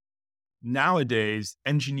nowadays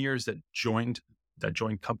engineers that joined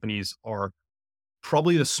companies are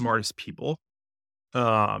probably the smartest people.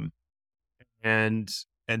 Um, and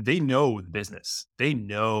they know the business, they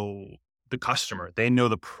know the customer, they know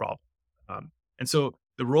the problem. And so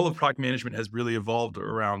the role of product management has really evolved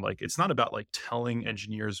around like it's not about like telling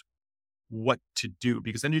engineers what to do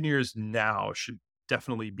because engineers now should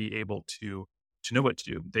definitely be able to know what to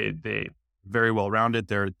do. They very well rounded.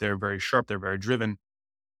 They're very sharp. They're very driven.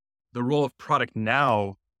 The role of product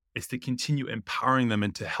now is to continue empowering them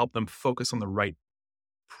and to help them focus on the right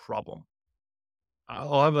problem.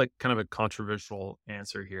 I'll have like kind of a controversial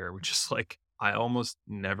answer here, which is like I almost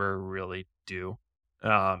never really do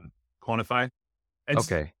quantify.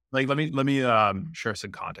 It's Okay. like let me share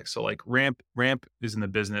some context. So like Ramp is in the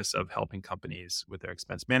business of helping companies with their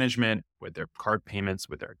expense management, with their card payments,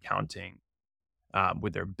 with their accounting,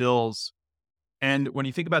 with their bills. And when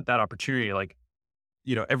you think about that opportunity, like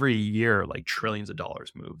every year, like trillions of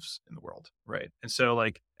dollars moves in the world, right? And so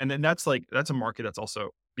and then that's a market that's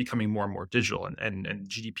also becoming more and more digital and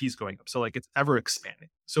GDP is going up. So like it's ever expanding.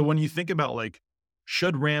 So when you think about like,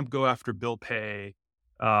 should Ramp go after bill pay,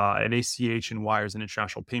 and ACH and wires and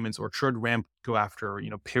international payments, or should Ramp go after,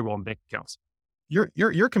 payroll and bank accounts?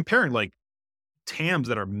 You're comparing like TAMs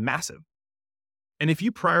that are massive. And if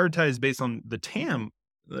you prioritize based on the TAM,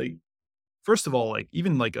 like first of all, like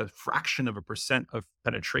even like a fraction of a percent of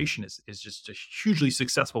penetration is just a hugely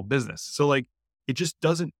successful business. So like it just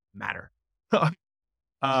doesn't matter.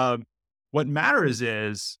 um, what matters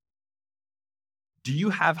is, do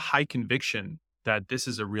you have high conviction that this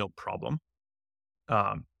is a real problem?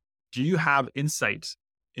 Um, do you have insight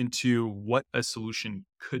into what a solution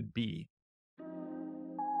could be?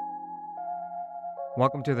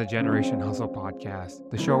 Welcome to the Generation Hustle podcast,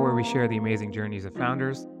 the show where we share the amazing journeys of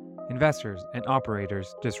founders, investors, and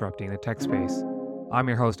operators disrupting the tech space. I'm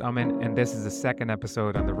your host, Amin, and this is the second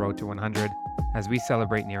episode on the road to 100 as we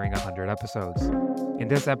celebrate nearing 100 episodes. In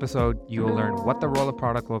this episode, you will learn what the role of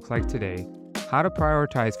product looks like today, how to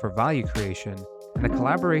prioritize for value creation, and the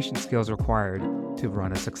collaboration skills required to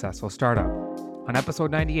run a successful startup. On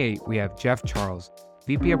episode 98, we have Geoff Charles,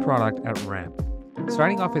 VP of Product at Ramp.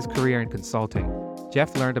 Starting off his career in consulting,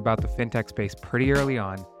 Geoff learned about the fintech space pretty early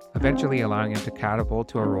on, eventually allowing him to catapult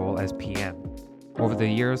to a role as PM. Over the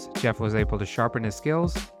years, Geoff was able to sharpen his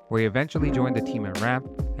skills, where he eventually joined the team at Ramp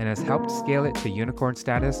and has helped scale it to unicorn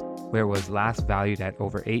status, where it was last valued at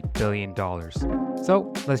over $8 billion.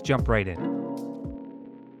 So let's jump right in.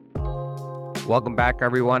 Welcome back,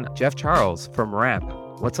 everyone. Geoff Charles from Ramp.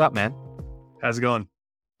 What's up, man? How's it going?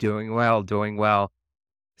 Doing well, doing well.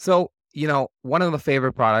 So, one of the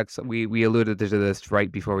favorite products, we alluded to this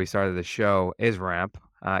right before we started the show, is Ramp.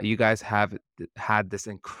 You guys have had this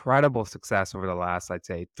incredible success over the last, I'd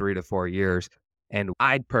say, 3 to 4 years. And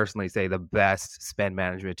I'd personally say the best spend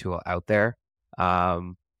management tool out there.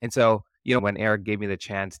 And so, when Eric gave me the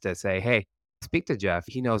chance to say, hey, speak to Geoff,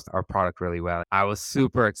 he knows our product really well. I was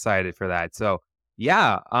super excited for that. So,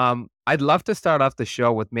 yeah, I'd love to start off the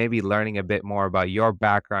show with maybe learning a bit more about your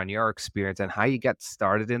background, your experience, and how you got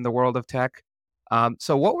started in the world of tech.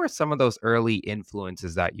 So, what were some of those early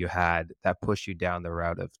influences that you had that pushed you down the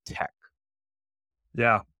route of tech?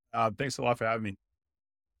 Yeah. Thanks a lot for having me.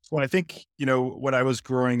 Well, I think, when I was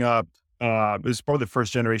growing up, it was probably the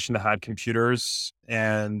first generation that had computers,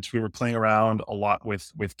 and we were playing around a lot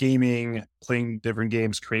with gaming, playing different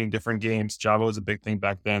games, creating different games. Java was a big thing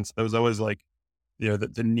back then. So there was always like,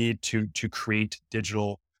 the need to create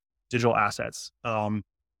digital assets.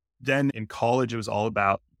 Then in college, it was all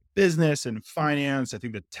about business and finance. I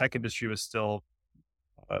think the tech industry was still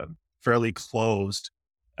uh, fairly closed.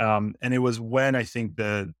 And it was when I think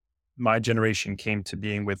my generation came to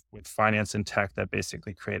being with finance and tech that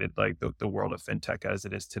basically created like the world of fintech as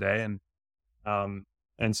it is today. Um,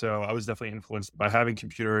 and so I was definitely influenced by having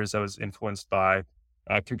computers. I was influenced by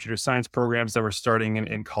computer science programs that were starting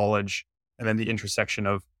in college, and then the intersection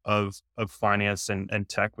of finance and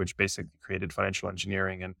tech, which basically created financial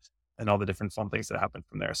engineering and all the different fun things that happened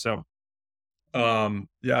from there. So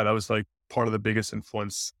yeah, that was like part of the biggest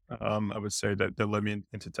influence, I would say that led me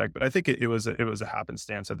into tech. But I think it was a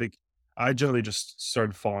happenstance. I think I generally just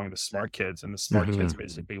started following the smart kids, and the smart kids Hmm.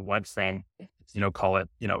 basically went from, call it,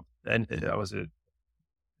 and I was a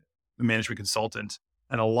management consultant.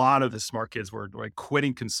 And a lot of the smart kids were like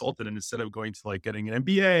quitting consultant, and instead of going to like getting an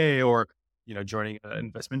MBA or, joining an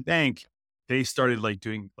investment bank, they started like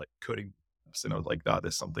doing like coding. And I was like, oh,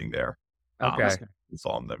 there's something there. Okay. So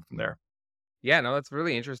following them from there. Yeah, no, that's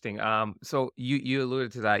really interesting. So you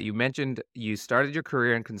alluded to that. You mentioned you started your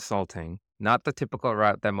career in consulting, not the typical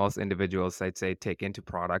route that most individuals, I'd say, take into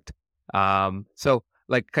product. So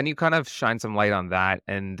like, can you kind of shine some light on that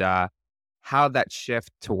and how that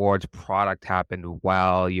shift towards product happened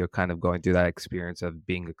while you're kind of going through that experience of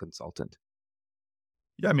being a consultant?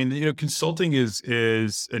 Yeah, I mean, consulting is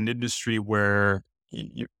an industry where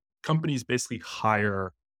companies basically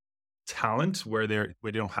hire talent where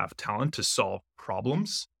they don't have talent to solve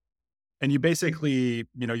problems. And you basically,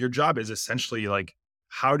 your job is essentially like,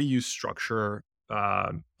 how do you structure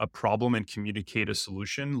a problem and communicate a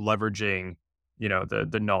solution, leveraging,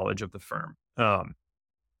 the knowledge of the firm.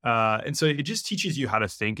 And so it just teaches you how to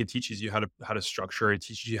think. It teaches you how to structure. It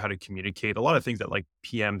teaches you how to communicate. A lot of things that like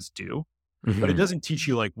PMs do, but it Hmm. doesn't teach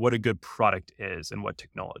you like what a good product is and what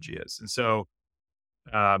technology is. And so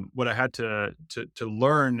what I had to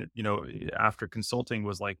learn, after consulting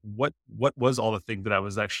was like what was all the things that I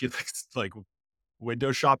was actually like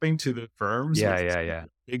window shopping to the firms, Yeah, which yeah, is yeah.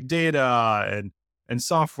 big data and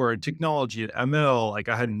software and technology and ML. Like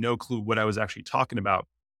I had no clue what I was actually talking about,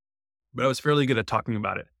 but I was fairly good at talking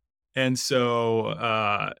about it. And so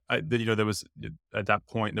there was at that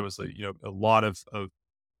point there was like, a lot of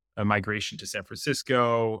a migration to San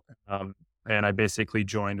Francisco. And I basically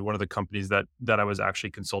joined one of the companies that I was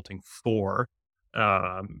actually consulting for,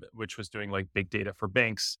 which was doing like big data for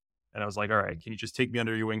banks. And I was like, all right, can you just take me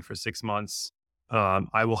under your wing for 6 months?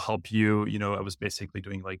 I will help you. I was basically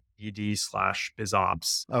doing like ED slash biz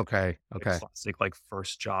ops, Okay, a okay. classic like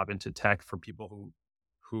first job into tech for people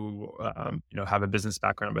who have a business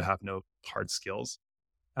background but have no hard skills.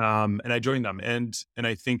 And I joined them, and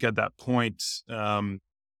I think at that point,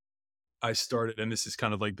 I started, and this is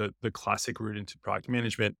kind of like the classic route into product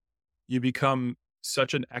management. You become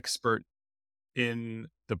such an expert in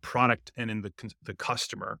the product and in the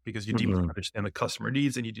customer because you deeply Hmm. understand the customer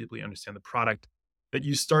needs and you deeply understand the product, that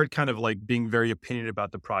you start kind of like being very opinionated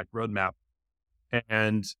about the product roadmap.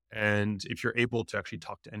 And if you're able to actually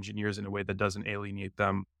talk to engineers in a way that doesn't alienate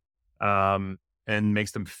them, and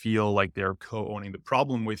makes them feel like they're co-owning the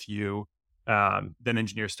problem with you, then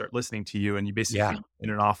engineers start listening to you. And you Yeah. basically, in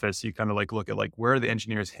an office, you kind of like look at like, where are the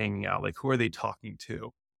engineers hanging out? Like, who are they talking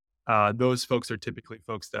to? Those folks are typically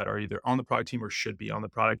folks that are either on the product team or should be on the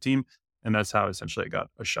product team. And that's how essentially I got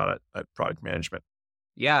a shot at product management.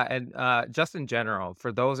 Yeah, and just in general,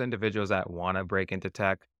 for those individuals that want to break into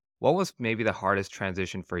tech, what was maybe the hardest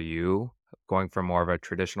transition for you going from more of a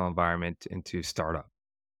traditional environment into startup?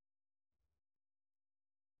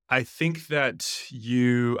 I think that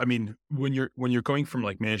I mean, when you're going from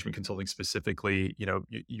like management consulting specifically,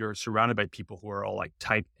 you're surrounded by people who are all like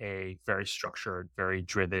type A, very structured, very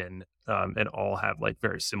driven, and all have like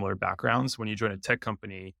very similar backgrounds. When you join a tech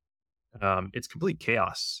company, it's complete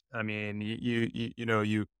chaos. I mean,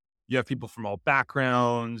 you have people from all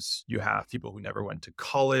backgrounds. You have people who never went to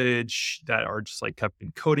college that are just like have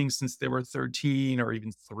been coding since they were 13 or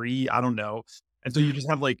even three. I don't know. And so you just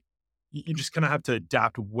have like you just kind of have to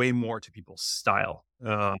adapt way more to people's style.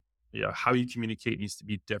 How you communicate needs to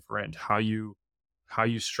be different. How you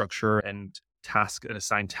structure and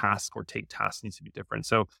assign task or take tasks needs to be different.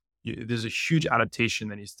 So there's a huge adaptation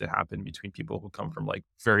that needs to happen between people who come from like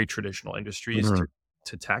very traditional industries Hmm.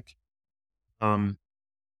 to tech. Um,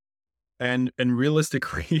 and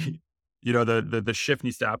realistically, the shift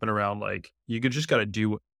needs to happen around like you could just got to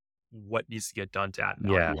do what needs to get done to add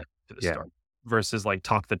Yeah, value to the yeah. start versus like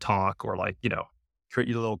talk the talk or like create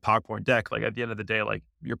your little PowerPoint deck. Like at the end of the day, like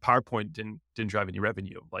your PowerPoint didn't drive any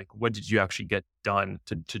revenue. Like what did you actually get done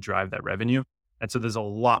to drive that revenue? And so there's a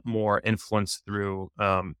lot more influence through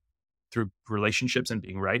relationships and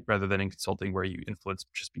being right rather than in consulting where you influence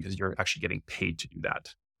just because you're actually getting paid to do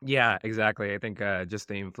that. Yeah, exactly. I think just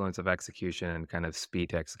the influence of execution and kind of speed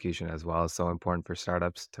to execution as well is so important for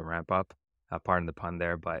startups to ramp up. Pardon the pun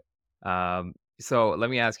there, but so let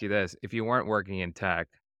me ask you this: if you weren't working in tech,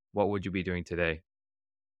 what would you be doing today?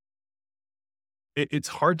 It's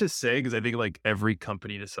hard to say because I think like every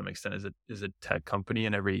company to some extent is a tech company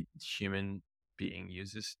and every human being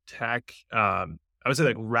uses tech. I would say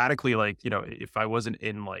like radically like, if I wasn't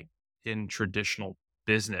in traditional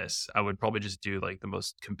business, I would probably just do like the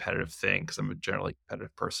most competitive thing because I'm a generally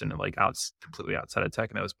competitive person and like completely outside of tech.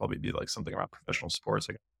 And that would probably be like something around professional sports,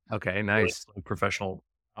 Okay, really nice. like professional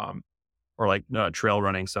or like trail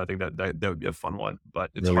running. So I think that would be a fun one,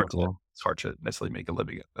 but Really cool. it's hard to necessarily make a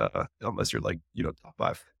living unless you're like top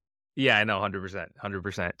five. Yeah, I know, 100%,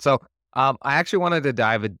 100%. So, I actually wanted to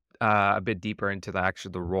dive a bit deeper into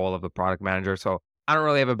the role of a product manager. So, I don't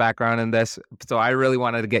really have a background in this, so I really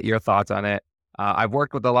wanted to get your thoughts on it. I've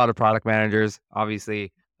worked with a lot of product managers.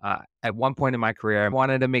 Obviously, at one point in my career, I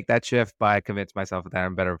wanted to make that shift, but I convinced myself that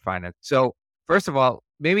I'm better at finance. So, first of all,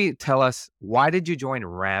 maybe tell us, why did you join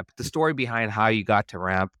Ramp? The story behind how you got to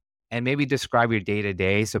Ramp, and maybe describe your day to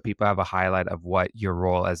day so people have a highlight of what your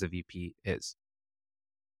role as a VP is.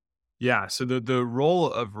 Yeah. So the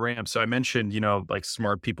role of Ramp. So I mentioned, like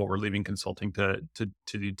smart people were leaving consulting to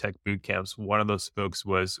do tech boot camps. One of those folks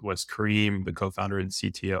was Kareem, the co-founder and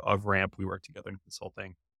CTO of Ramp. We worked together in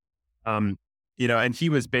consulting. Um, and he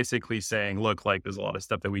was basically saying, look, like there's a lot of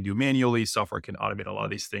stuff that we do manually. Software can automate a lot of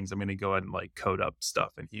these things. I'm going to go ahead and like code up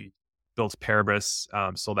stuff. And he built Paribus,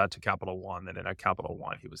 sold that to Capital One. And then at Capital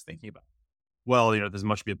One, he was thinking about, well, there's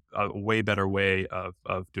much be a way better way of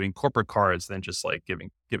doing corporate cards than just like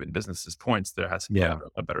giving businesses points. There has to be Yeah.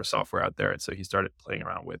 a better software out there. And so he started playing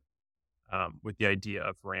around with the idea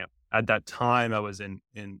of Ramp. At that time, I was in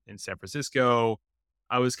San Francisco.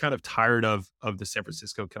 I was kind of tired of the San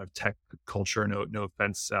Francisco kind of tech culture. No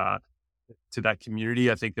offense to that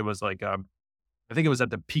community. I think there was like I think it was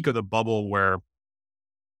at the peak of the bubble where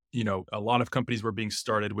a lot of companies were being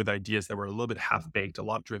started with ideas that were a little bit half baked, a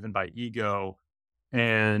lot driven by ego,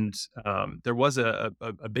 and there was a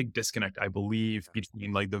big disconnect, I believe,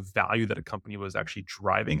 between like the value that a company was actually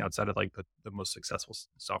driving outside of like the most successful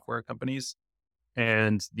software companies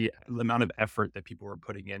and the amount of effort that people were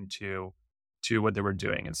putting into to what they were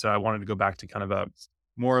doing. And so I wanted to go back to kind of a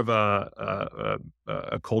more of a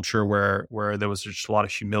culture where there was just a lot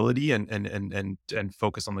of humility and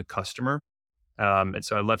focus on the customer. And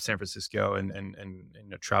so I left San Francisco and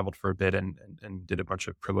traveled for a bit and did a bunch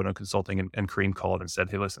of pro bono consulting. And Kareem called and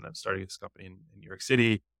said, "Hey, listen, I'm starting this company in New York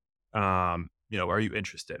City. Are you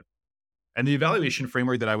interested?" And the evaluation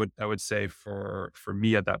framework that I would say for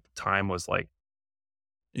me at that time was like,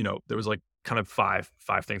 there was like kind of five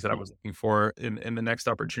things that I was looking for in the next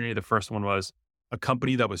opportunity. The first one was a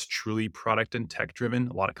company that was truly product and tech driven.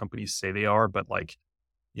 A lot of companies say they are, but like,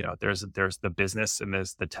 there's the business and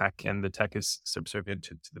there's the tech, and the tech is subservient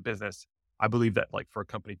to the business. I believe that like for a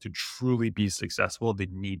company to truly be successful, they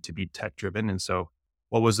need to be tech driven. And so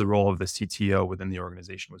what was the role of the CTO within the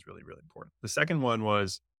organization was really, really important. The second one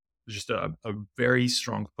was just a very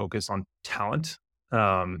strong focus on talent.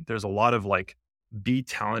 There's a lot of like B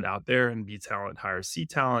talent out there, and B talent hires C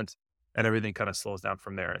talent, and everything kind of slows down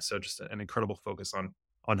from there. So just an incredible focus on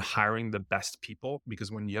hiring the best people,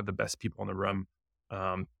 because when you have the best people in the room,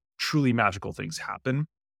 um, truly magical things happen.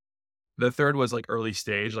 The third was like early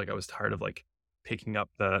stage. Like I was tired of like picking up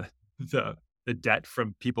the the debt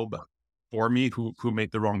from people before me who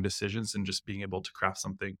made the wrong decisions, and just being able to craft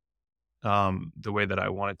something the way that I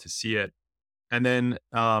wanted to see it. And then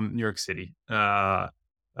New York City.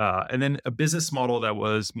 And then a business model that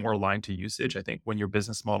was more aligned to usage. I think when your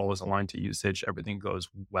business model is aligned to usage, everything goes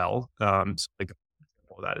well. So like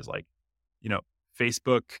example of that is like, you know,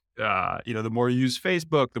 Facebook. The more you use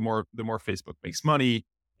Facebook, the more Facebook makes money.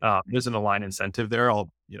 There's an aligned incentive there.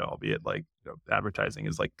 Albeit like advertising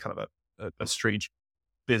is like kind of a strange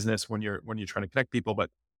business when you're trying to connect people, but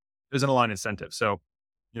there's an aligned incentive. So,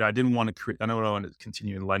 I didn't want to create, I don't want to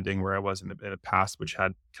continue in lending where I was in the past, which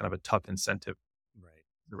had kind of a tough incentive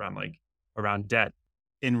right around debt.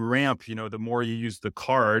 In Ramp, the more you use the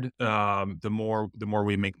card, the more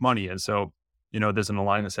we make money. And so, there's an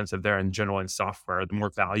aligned incentive there in general in software. The more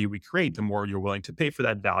value we create, the more you're willing to pay for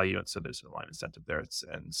that value. And so there's an aligned incentive there.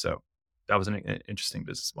 And so that was an interesting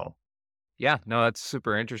business model. Yeah, no, that's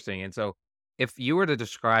super interesting. And so, if you were to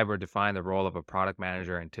describe or define the role of a product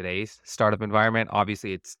manager in today's startup environment,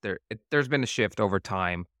 obviously there's been a shift over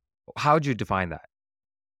time. How would you define that?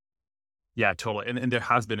 Yeah, totally. And there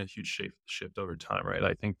has been a huge shift over time, right?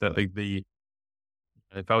 I think that like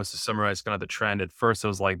if I was to summarize kind of the trend at first, it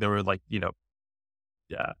was like there were like,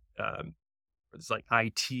 yeah, it's like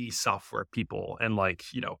IT software people and like,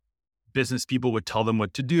 business people would tell them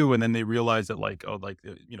what to do. And then they realized that like, oh, like,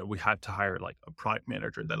 we had to hire like a product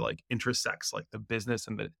manager that like intersects like the business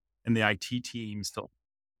and the IT teams to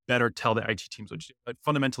better tell the IT teams what to do. But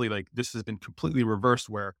fundamentally, like this has been completely reversed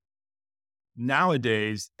where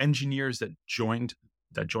nowadays engineers that join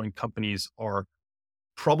companies are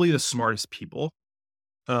probably the smartest people.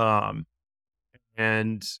 Um,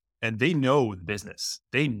 and and they know the business,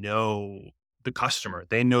 they know the customer,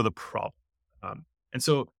 they know the problem. And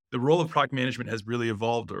so the role of product management has really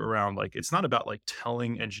evolved around like it's not about like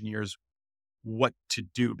telling engineers what to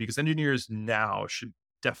do, because engineers now should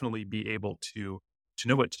definitely be able to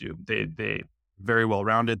know what to do. They very well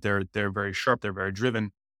rounded. They're very sharp. They're very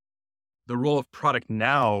driven. The role of product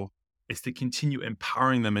now is to continue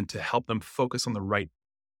empowering them and to help them focus on the right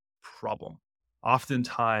problem.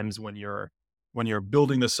 Oftentimes when you're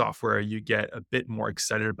building the software, you get a bit more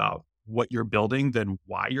excited about what you're building than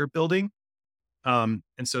why you're building. And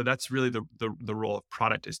so that's really the role of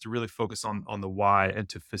product, is to really focus on the why and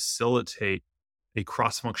to facilitate a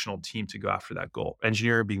cross-functional team to go after that goal.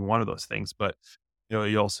 Engineering being one of those things, but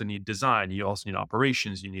you also need design, you also need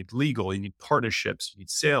operations, you need legal, you need partnerships, you need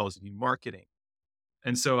sales, you need marketing.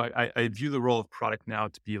 And so I view the role of product now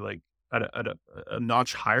to be like at a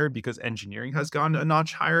notch higher because engineering has gone a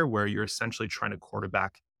notch higher, where you're essentially trying to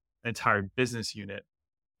quarterback an entire business unit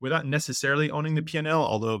without necessarily owning the P&L,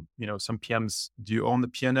 although, some PMs do own the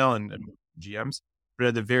P&L and GMs, but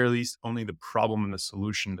at the very least, owning the problem and the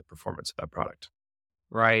solution, the performance of that product.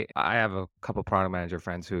 Right. I have a couple product manager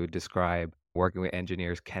friends who describe working with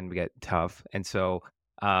engineers can get tough. And so,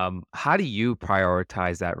 how do you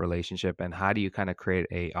prioritize that relationship, and how do you kind of create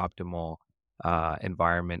a optimal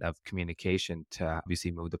environment of communication to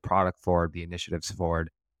obviously move the product forward, the initiatives forward?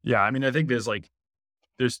 Yeah, I mean, I think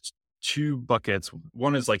there's two buckets.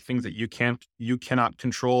 One is like things that you cannot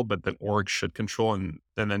control, but that org should control, and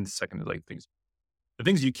then the second is like the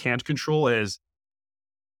things you can't control is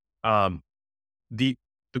um the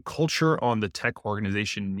the culture on the tech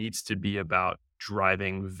organization needs to be about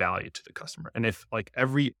driving value to the customer. And if like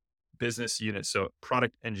every business unit, so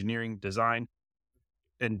product, engineering, design,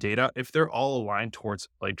 and data, if they're all aligned towards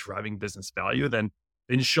like driving business value, then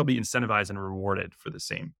you should be incentivized and rewarded for the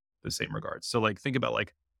same regards. So like think about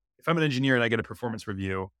like if I'm an engineer and I get a performance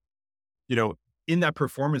review, you know, in that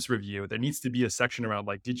performance review, there needs to be a section around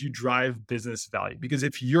like, did you drive business value? Because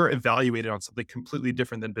if you're evaluated on something completely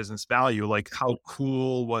different than business value, like how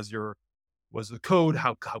cool was the code,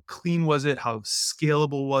 how clean was it, how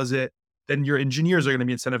scalable was it, then your engineers are going to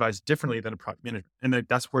be incentivized differently than a product manager, and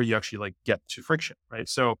that's where you actually like get to friction, right?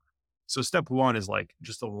 So step one is like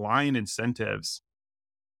just align incentives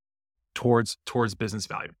towards business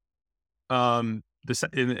value.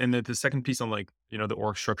 The second piece on like, the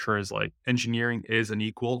org structure is like engineering is an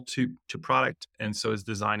equal to product, and so is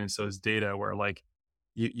design, and so is data, where like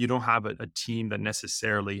you don't have a team that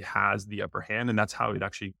necessarily has the upper hand, and that's how it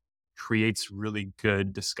actually creates really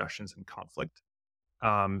good discussions and conflict.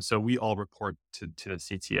 So we all report to the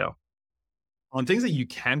CTO on things that you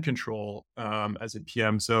can control as a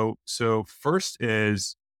PM. So first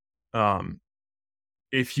is um,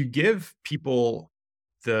 if you give people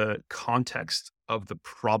the context of the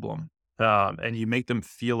problem, and you make them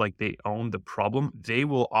feel like they own the problem, they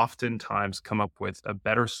will oftentimes come up with a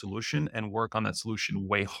better solution and work on that solution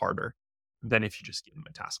way harder than if you just give them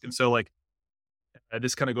a task. And so, like,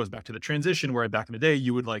 this kind of goes back to the transition where back in the day,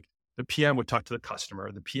 you would like the PM would talk to the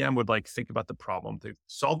customer, the PM would like think about the problem, they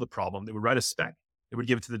solve the problem, they would write a spec, they would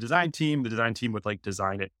give it to the design team would like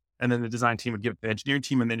design it, and then the design team would give it to the engineering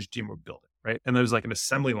team, and the engineering team would build it, right? And there's like an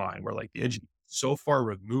assembly line where like the engineer so far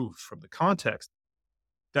removed from the context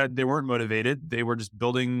that they weren't motivated. They were just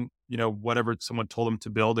building, whatever someone told them to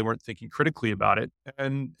build. They weren't thinking critically about it.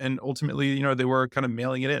 And ultimately, they were kind of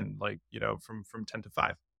mailing it in like, from 10 to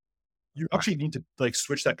 5. You Right. actually need to like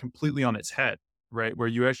switch that completely on its head, right? Where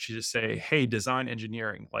you actually just say, hey, design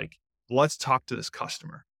engineering, like, let's talk to this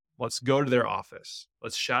customer. Let's go to their office.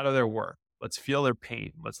 Let's shadow their work. Let's feel their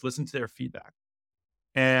pain. Let's listen to their feedback.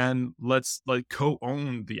 And let's like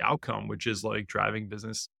co-own the outcome, which is like driving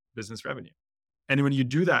business revenue. And when you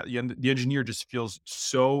do that, the engineer just feels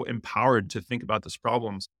so empowered to think about these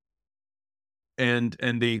problems, and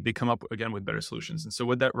they come up again with better solutions. And so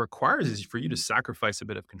what that requires is for you to sacrifice a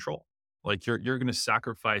bit of control. Like you're going to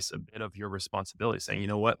sacrifice a bit of your responsibility, saying, you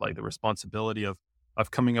know what, like the responsibility of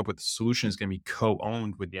coming up with a solution is going to be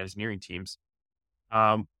co-owned with the engineering teams.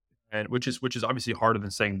 Um, and which is obviously harder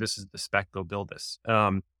than saying this is the spec, go build this.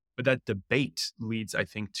 But that debate leads, I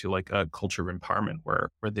think, to like a culture of empowerment where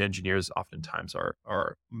the engineers oftentimes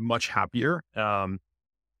are much happier,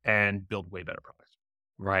 and build way better products.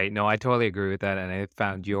 Right. No, I totally agree with that. And I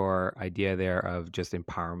found your idea there of just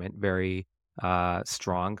empowerment very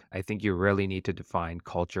strong. I think you really need to define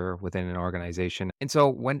culture within an organization. And so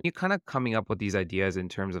when you're kind of coming up with these ideas in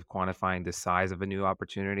terms of quantifying the size of a new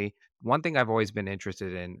opportunity, one thing I've always been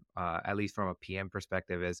interested in, at least from a PM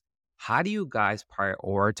perspective, is how do you guys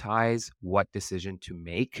prioritize what decision to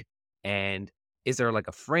make? And is there like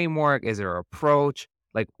a framework? Is there an approach?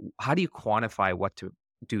 Like, how do you quantify what to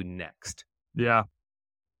do next? Yeah.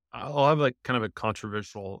 I'll have like kind of a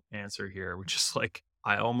controversial answer here, which is like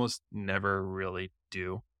I almost never really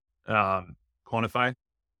do quantify.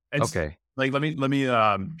 It's Okay. like let me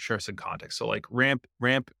share some context. So like Ramp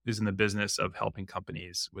is in the business of helping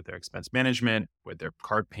companies with their expense management, with their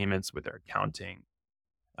card payments, with their accounting,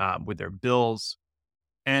 with their bills.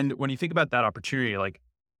 And when you think about that opportunity, like,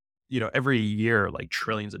 every year, like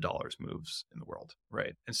trillions of dollars moves in the world,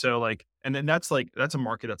 right? And so like, and then that's a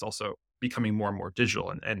market that's also becoming more and more digital,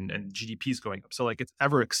 and GDP is going up. So like it's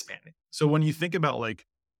ever expanding. So when you think about like,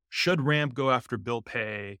 should Ramp go after bill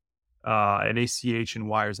pay? and ACH and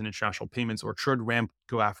wires and international payments, or should Ramp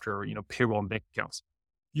go after, payroll and bank accounts?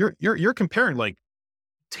 You're comparing like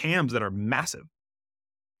TAMs that are massive.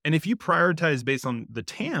 And if you prioritize based on the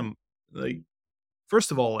TAM, like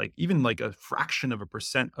first of all, like even like a fraction of a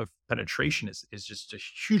percent of penetration is just a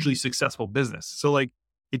hugely successful business. So like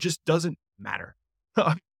it just doesn't matter.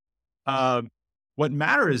 um, what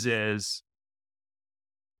matters is,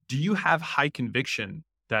 do you have high conviction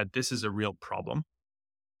that this is a real problem?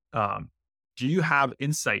 Um, do you have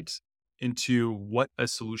insight into what a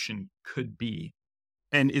solution could be?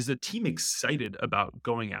 And is the team excited about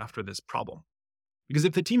going after this problem? Because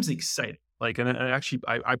if the team's excited, like, and actually,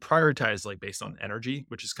 I prioritize like based on energy,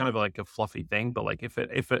 which is kind of like a fluffy thing. But like, if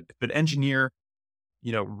an engineer,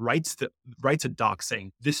 writes a doc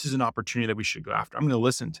saying this is an opportunity that we should go after, I'm going to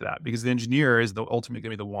listen to that, because the engineer is the ultimately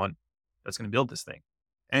going to be the one that's going to build this thing.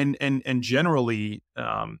 And generally,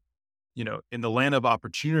 in the land of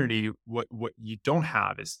opportunity, what you don't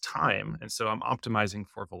have is time, and so I'm optimizing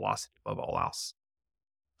for velocity above all else.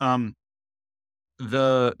 Um,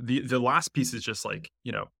 the last piece is just like,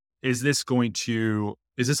 is this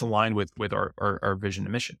aligned with our vision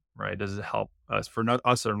and mission, right? Does it help us? For not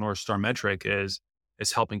us, our North Star metric is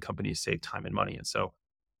helping companies save time and money. And so,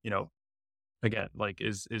 you know, again, like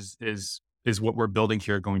is what we're building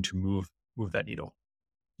here going to move that needle?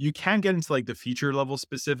 You can get into like the feature level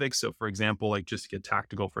specifics. So for example, like just to get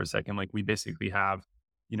tactical for a second, like we basically have,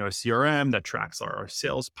 a CRM that tracks our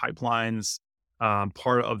sales pipelines.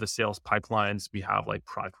 Part of the sales pipelines, we have like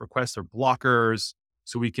product requests or blockers.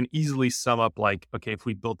 So we can easily sum up like, okay, if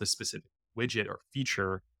we built this specific widget or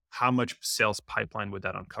feature, how much sales pipeline would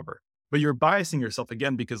that uncover? But you're biasing yourself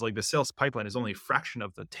again, because like the sales pipeline is only a fraction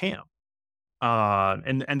of the TAM.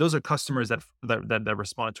 And those are customers that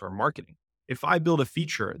respond to our marketing. If I build a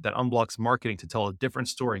feature that unblocks marketing to tell a different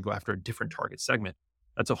story and go after a different target segment,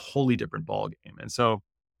 that's a wholly different ballgame. And so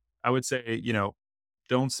I would say,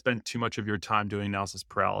 don't spend too much of your time doing analysis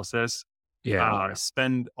paralysis. Yeah.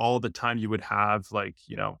 Spend all the time you would have, like,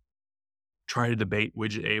 trying to debate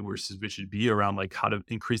widget A versus widget B around like how to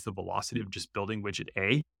increase the velocity of just building widget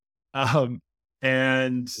A. Um,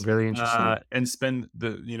 and Really interesting. and spend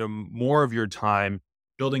the more of your time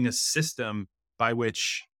building a system by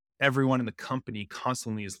which everyone in the company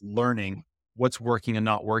constantly is learning what's working and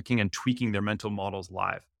not working and tweaking their mental models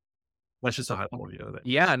live. That's just a high level view of it.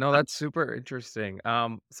 Yeah, no, that's super interesting.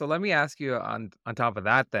 So let me ask you on top of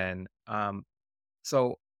that then.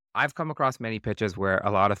 So I've come across many pitches where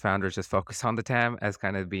a lot of founders just focus on the TAM as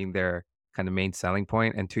kind of being their kind of main selling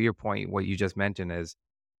point. And to your point, what you just mentioned is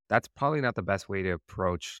that's probably not the best way to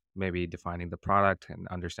approach maybe defining the product and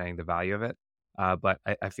understanding the value of it. But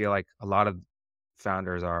I feel like a lot of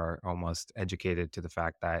founders are almost educated to the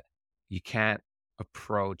fact that you can't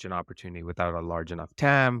approach an opportunity without a large enough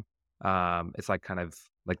TAM. It's like kind of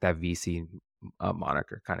like that VC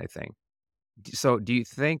moniker kind of thing. So do you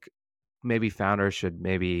think maybe founders should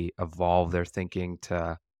maybe evolve their thinking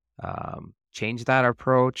to change that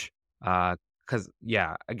approach? Because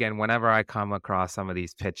yeah, again, whenever I come across some of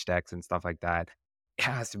these pitch decks and stuff like that, it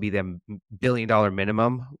has to be them $1 billion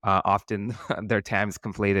minimum. Often their TAM's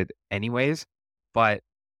conflated anyways. But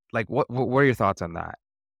like, what are your thoughts on that?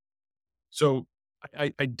 So I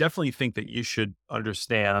definitely think that you should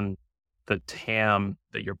understand the TAM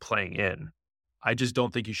that you're playing in. I just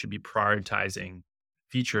don't think you should be prioritizing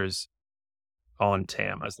features on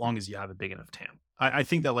TAM as long as you have a big enough TAM. I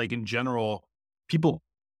think that like in general, people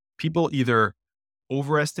people either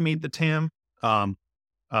overestimate the TAM, um,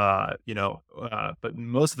 but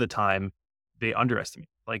most of the time they underestimate.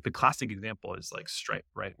 Like the classic example is like Stripe,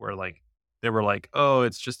 right? Where like they were like, oh,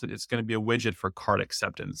 it's going to be a widget for card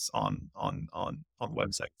acceptance on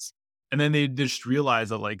websites, and then they just realize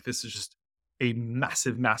that like this is just a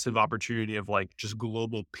massive opportunity of like just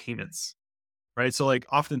global payments, right? So like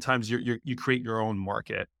oftentimes you create your own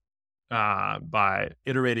market by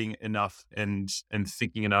iterating enough and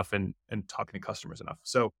thinking enough and talking to customers enough.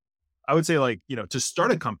 So I would say like, to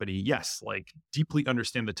start a company, yes, like deeply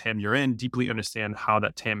understand the TAM you're in, deeply understand how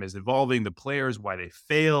that TAM is evolving, the players, why they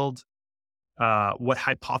failed, what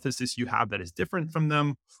hypothesis you have that is different from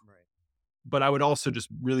them. Right. But I would also just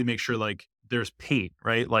really make sure like there's pain,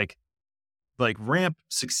 right? Like Ramp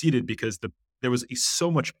succeeded because there was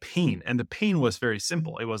so much pain, and the pain was very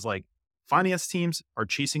simple. It was like finance teams are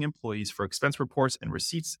chasing employees for expense reports and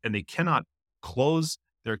receipts, and they cannot close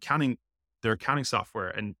their accounting software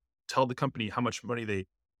and tell the company how much money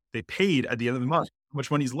they paid at the end of the month, how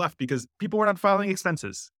much money is left, because people were not filing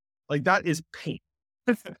expenses. Like that is pain,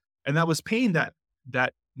 and that was pain that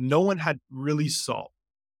no one had really solved.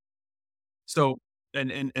 So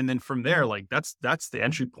and then from there, like that's the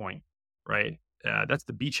entry point. right? That's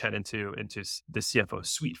the beachhead into the CFO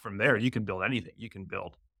suite. From there, you can build anything. You can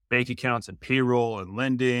build bank accounts and payroll and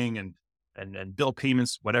lending and bill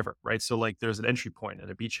payments, whatever, right? So like there's an entry point at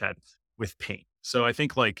a beachhead with paint. So I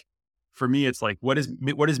think like for me, it's like what is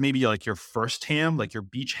maybe like your first TAM, like your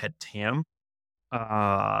beachhead TAM,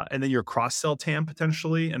 and then your cross sell TAM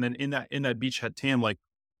potentially, and then in that beachhead TAM, like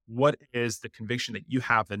what is the conviction that you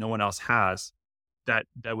have that no one else has that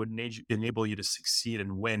would enable you to succeed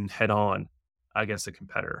and win head on against a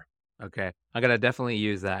competitor? Okay. I'm gonna definitely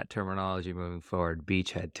use that terminology moving forward,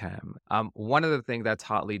 beachhead time. One of the things that's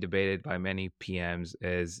hotly debated by many PMs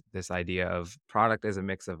is this idea of product as a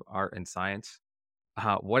mix of art and science.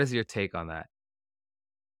 What is your take on that?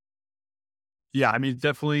 Yeah, I mean,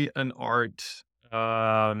 definitely an art.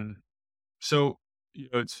 So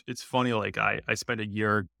it's funny. Like I spent a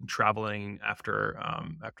year traveling after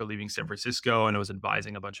leaving San Francisco, and I was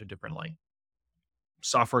advising a bunch of different like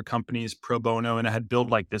software companies pro bono, and I had built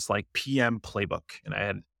like this like PM playbook, and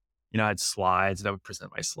I had slides, and I would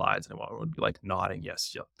present my slides, and I would be like nodding,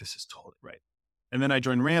 yes, yeah, this is totally right. And then I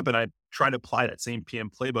joined Ramp, and I tried to apply that same PM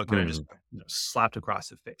playbook, and I just Mm. slapped across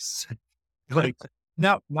the face, like,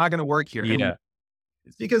 no, not going to work here. And Yeah.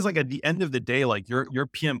 it's because like at the end of the day, like your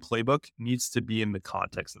PM playbook needs to be in the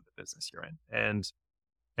context of the business you're in,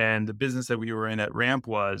 and the business that we were in at Ramp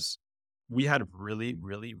was we had really,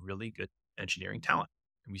 really, really good engineering talent,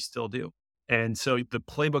 and we still do. And so the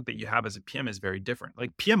playbook that you have as a PM is very different.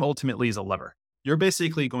 Like PM ultimately is a lever. You're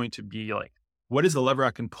basically going to be like, what is the lever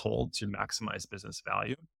I can pull to maximize business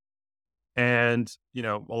value? And, a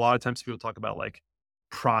lot of times people talk about like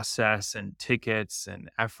process and tickets and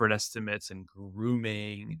effort estimates and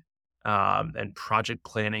grooming, and project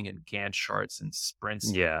planning and Gantt charts and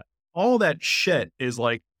sprints. Yeah. All that shit is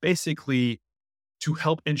like basically to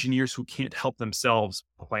help engineers who can't help themselves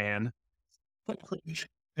plan.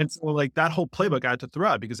 And so like that whole playbook I had to throw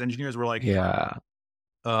out because engineers were Yeah.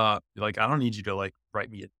 like, I don't need you to like write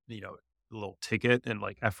me a little ticket and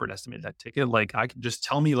like effort estimate that ticket. Like I could just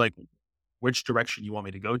tell me like which direction you want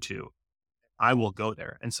me to go to. I will go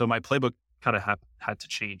there. And so my playbook kind of had to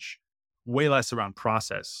change way less around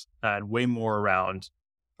process and way more around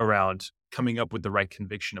coming up with the right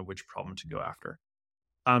conviction of which problem to go after.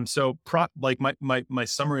 Like my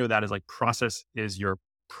summary of that is like process is your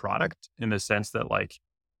product in the sense that like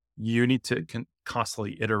you need to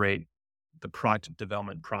constantly iterate the product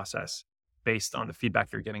development process based on the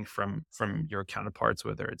feedback you're getting from your counterparts,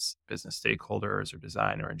 whether it's business stakeholders or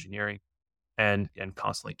design or engineering, and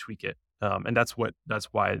constantly tweak it. And that's why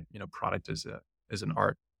product is an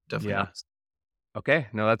art, definitely Yeah. not. Okay.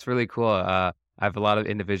 No, that's really cool. I have a lot of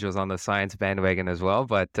individuals on the science bandwagon as well,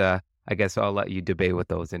 but I guess I'll let you debate with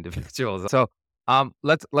those individuals. So,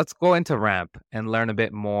 let's go into Ramp and learn a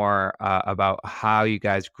bit more about how you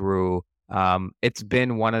guys grew. It's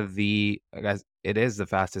been one of the, I guess, it is the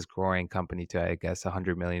fastest growing company to, I guess,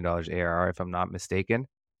 $100 million ARR, if I'm not mistaken.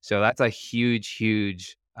 So that's a huge,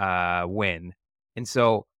 huge win. And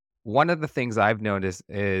so, one of the things I've noticed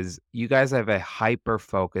is you guys have a hyper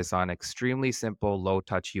focus on extremely simple, low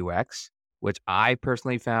touch UX, which I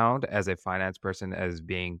personally found as a finance person as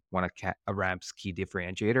being one of a Ramp's key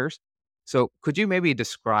differentiators. So, could you maybe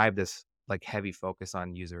describe this like heavy focus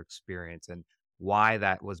on user experience and why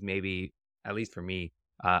that was maybe, at least for me,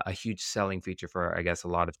 a huge selling feature for, I guess, a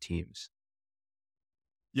lot of teams?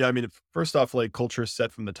 Yeah, I mean, first off, like culture is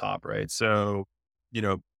set from the top, right? So, you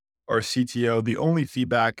know, our CTO, the only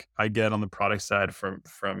feedback I get on the product side from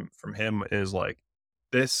him is like,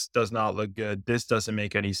 this does not look good. This doesn't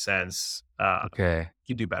make any sense. Okay.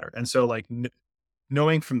 You do better. And so, like,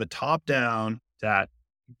 knowing from the top down that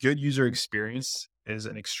good user experience is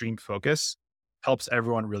an extreme focus helps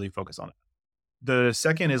everyone really focus on it. The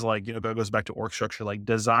second is like, that goes back to org structure, like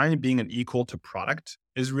design being an equal to product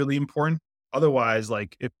is really important. Otherwise,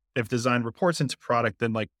 like if design reports into product,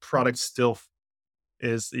 then like product still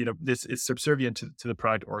is, this it's subservient to the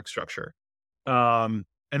product org structure. And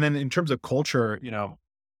then in terms of culture,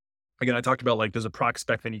 again, I talked about like there's a product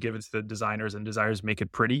spec, then you give it to the designers and designers make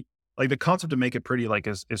it pretty. Like the concept of make it pretty, like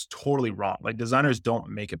is totally wrong. Like designers don't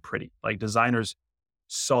make it pretty. Like designers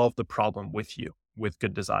solve the problem with you with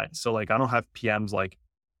good design. So like I don't have PMs like,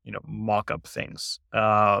 mock up things.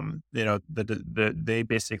 They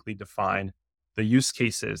basically define the use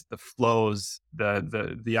cases, the flows,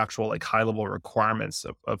 the actual like high level requirements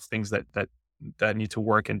of things that need to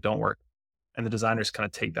work and don't work. And the designers kind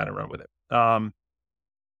of take that and run with it.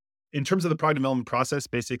 In terms of the product development process,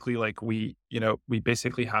 basically like we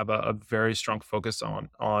basically have a very strong focus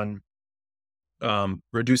on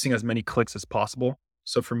reducing as many clicks as possible.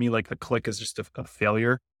 So for me, like the click is just a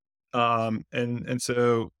failure. And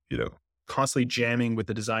so, constantly jamming with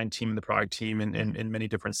the design team and the product team in many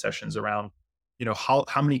different sessions around,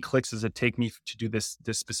 how many clicks does it take me to do this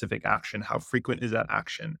specific action? How frequent is that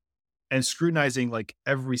action? And scrutinizing like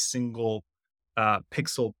every single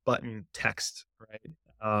pixel, button, text, right?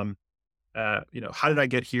 How did I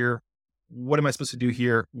get here? What am I supposed to do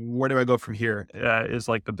here? Where do I go from here? Is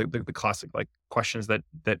like the classic like questions that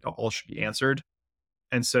all should be answered.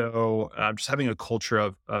 And so just having a culture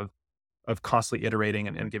of constantly iterating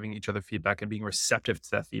and giving each other feedback and being receptive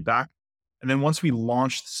to that feedback. And then once we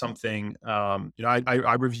launched something,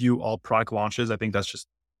 I review all product launches. I think that's just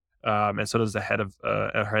and so does the head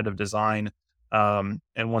of design. And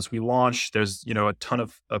once we launch, there's a ton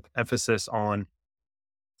of emphasis on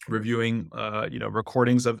reviewing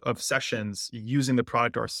recordings of sessions, using the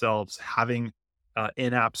product ourselves, having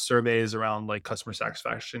in-app surveys around like customer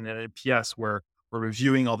satisfaction and NPS, where we're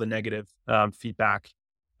reviewing all the negative feedback,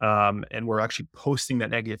 and we're actually posting that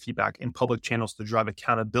negative feedback in public channels to drive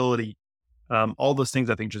accountability. All those things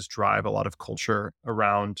I think just drive a lot of culture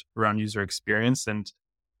around user experience,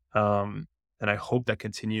 um, and I hope that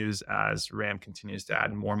continues as RAM continues to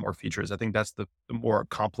add more and more features. I think that's the more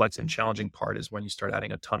complex and challenging part, is when you start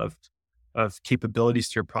adding a ton of capabilities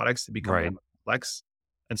to your products to become more Right. complex.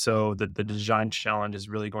 And so the design challenge is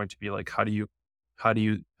really going to be like, how do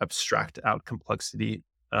you abstract out complexity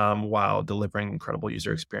while delivering incredible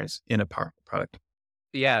user experience in a powerful product?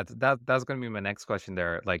 Yeah, that's gonna be my next question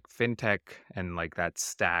there. Like fintech and like that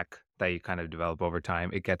stack that you kind of develop over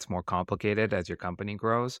time, it gets more complicated as your company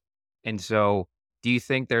grows. And so, do you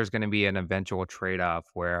think there's gonna be an eventual trade-off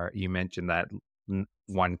where you mentioned that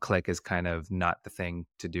one click is kind of not the thing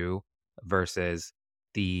to do versus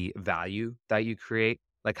the value that you create?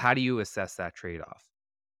 Like, how do you assess that trade-off?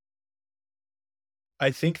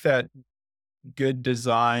 I think that good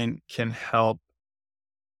design can help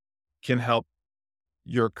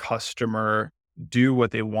your customer do what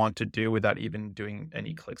they want to do without even doing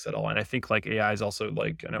any clicks at all. And I think like AI is also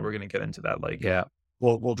like, I know we're going to get into that, like Yeah.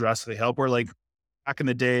 will drastically help. Where like back in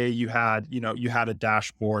the day, you had a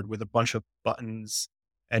dashboard with a bunch of buttons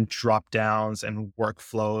and drop downs and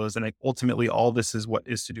workflows. And like ultimately all this is what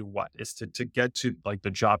is to do what is to get to like the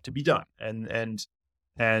job to be done. And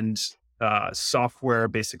software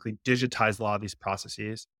basically digitized a lot of these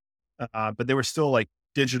processes, but they were still like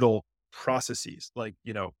digital processes, like,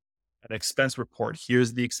 an expense report.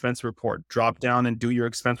 Here's the expense report. Drop down and do your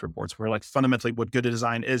expense reports. Where like fundamentally what good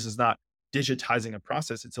design is not digitizing a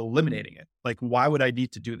process, it's eliminating it. Like, why would I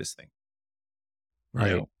need to do this thing? You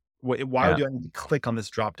Right. know, why Yeah. do I need to click on this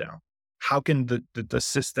drop down? How can the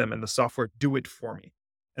system and the software do it for me?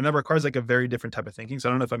 And that requires like a very different type of thinking. So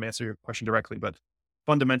I don't know if I'm answering your question directly, but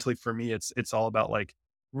fundamentally for me, it's all about like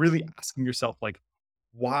really asking yourself, like,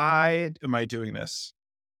 why am I doing this?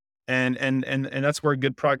 And that's where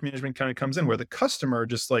good product management kind of comes in, where the customer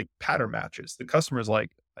just like pattern matches. The customer is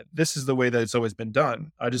like, this is the way that it's always been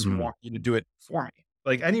done. I just Mhm. want you to do it for me.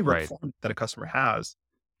 Like any Right. requirement that a customer has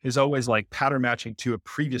is always like pattern matching to a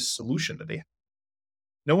previous solution that they had.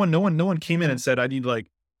 No one came in and said, I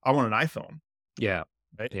want an iPhone, Yeah.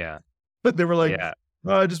 right? Yeah. But they were like, Yeah.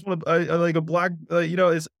 I just want I like a black,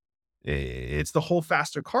 it's the whole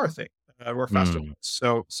faster car thing, or faster. Mm.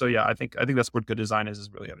 So yeah, I think that's what good design is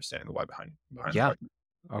really understanding the why behind the Yeah. product.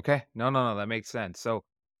 Okay. No, that makes sense. So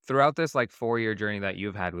throughout this like 4-year journey that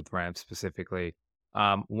you've had with Ramp specifically,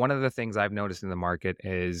 one of the things I've noticed in the market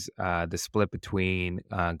is the split between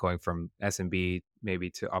going from SMB maybe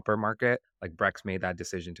to upper market. Like Brex made that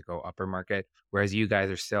decision to go upper market, whereas you guys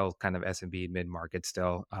are still kind of SMB mid market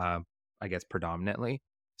still, I guess predominantly.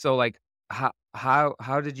 So like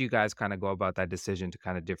how did you guys kind of go about that decision to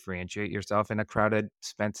kind of differentiate yourself in a crowded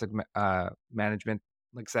spend management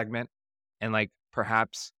like segment? And like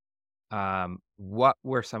perhaps what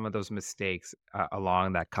were some of those mistakes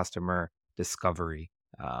along that customer discovery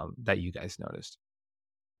that you guys noticed?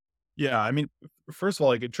 Yeah, I mean, first of all,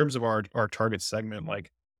 like in terms of our target segment,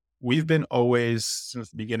 like we've been always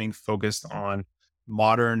since the beginning focused on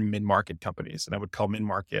modern mid-market companies, and I would call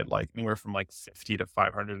mid-market like anywhere from like 50 to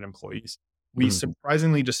 500 employees. We Mhm.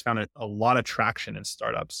 surprisingly just found a lot of traction in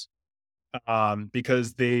startups,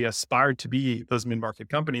 because they aspired to be those mid-market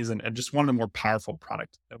companies and just wanted a more powerful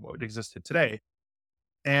product than what existed today.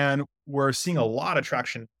 And we're seeing a lot of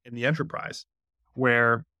traction in the enterprise,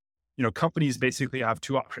 where, companies basically have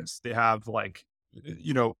two options. They have like,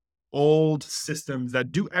 you know, old systems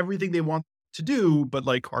that do everything they want to do, but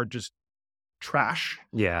like are just trash.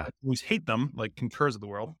 Yeah. I always hate them, like Concurs of the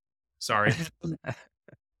world. Sorry.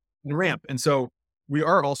 And Ramp. And so we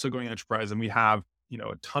are also going enterprise, and we have,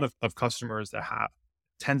 a ton of customers that have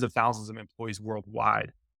tens of thousands of employees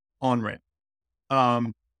worldwide on Ramp.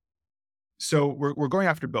 Um, So we're going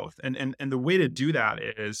after both. And the way to do that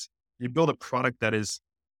is you build a product that is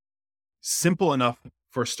simple enough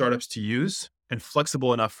for startups to use and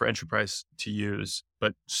flexible enough for enterprise to use,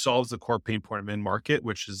 but solves the core pain point of in market,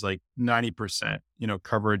 which is like 90%,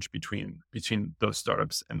 coverage between those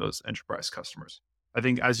startups and those enterprise customers. I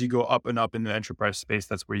think as you go up and up in the enterprise space,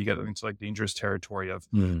 that's where you get into like dangerous territory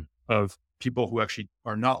Mm. of people who actually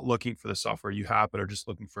are not looking for the software you have, but are just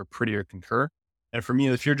looking for prettier concur. And for me,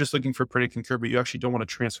 if you're just looking for pretty concur, but you actually don't want to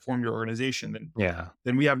transform your organization, Yeah.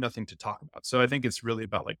 then we have nothing to talk about. So I think it's really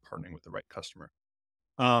about like partnering with the right customer.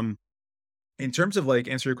 Um, in terms of like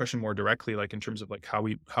answer your question more directly, like in terms of like how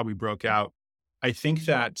we broke out, I think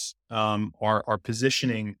that our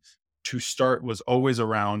positioning to start was always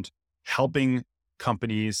around helping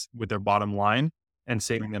companies with their bottom line and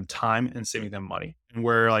saving them time and saving them money. And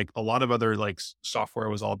where like a lot of other like software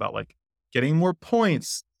was all about like getting more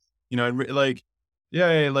points, like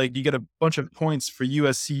yeah, like you get a bunch of points for you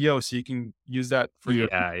as CEO, so you can use that for your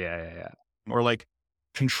Yeah. Yeah. Yeah. Yeah. or like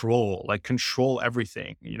control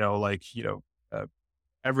everything, uh,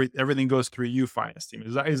 everything goes through you finance team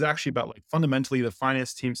is actually about like fundamentally the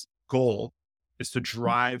finance team's goal is to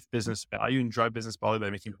drive business value and drive business value by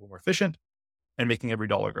making people more efficient and making every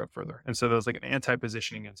dollar grow further. And so there's like an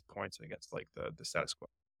anti-positioning against points and against like the status quo.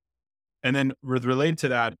 And then related to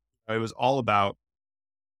that, it was all about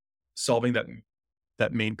solving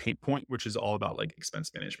that main pain point, which is all about like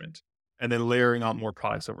expense management and then layering on more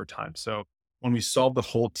products over time. So when we solved the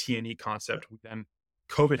whole T&E concept, then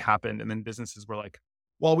COVID happened and then businesses were like,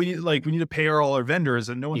 well, we need to pay all our vendors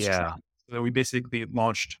and no one's Yeah. traveling. So we basically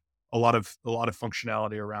launched a lot of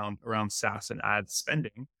functionality around SaaS and ad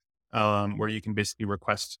spending, where you can basically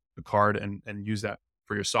request a card and use that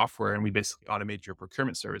for your software. And we basically automate your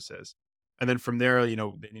procurement services. And then from there, they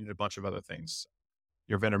needed a bunch of other things,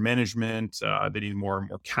 your vendor management. They need more and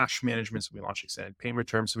more cash management. So we launched extended payment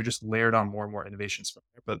terms. So we just layered on more and more innovations from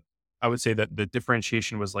there. But I would say that the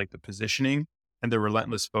differentiation was like the positioning and the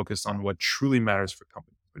relentless focus on what truly matters for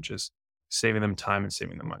companies, which is saving them time and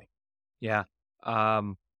saving them money. Yeah.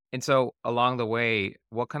 Um, and so along the way,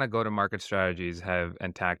 what kind of go-to-market strategies have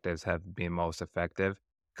and tactics have been most effective?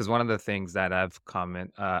 Because one of the things that I've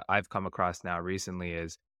come across now recently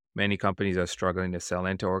is many companies are struggling to sell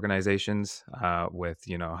into organizations with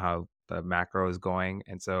how the macro is going.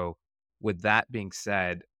 And so, with that being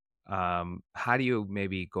said, how do you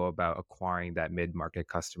maybe go about acquiring that mid-market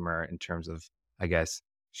customer in terms of, I guess,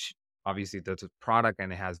 sh- obviously that's a product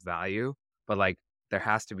and it has value, but like there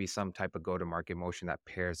has to be some type of go-to-market motion that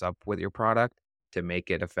pairs up with your product to make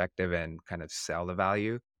it effective and kind of sell the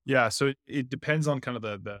value. Yeah. So it depends on kind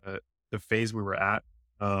of the phase we were at.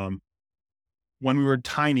 Um, when we were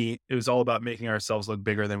tiny, it was all about making ourselves look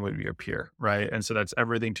bigger than what we appear. Right. And so that's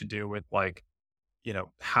everything to do with like,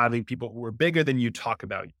 having people who are bigger than you talk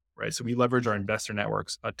about you, right? So we leverage our investor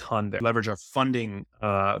networks a ton there, leverage our funding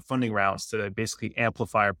rounds to basically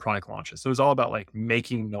amplify our product launches. So it was all about like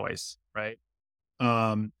making noise, right?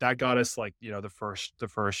 That got us like, the first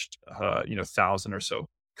 1,000 or so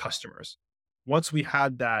customers. Once we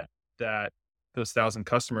had that those 1,000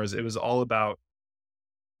 customers, it was all about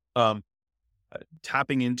um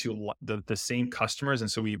tapping into the same customers. And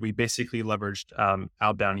so we basically leveraged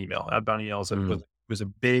outbound email. Outbound email Mm. was a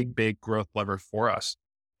big growth lever for us.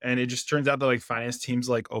 And it just turns out that like finance teams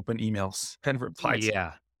like open emails and reply to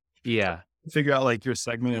Yeah. Yeah. figure out like your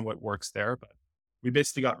segment and what works there. But we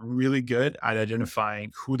basically got really good at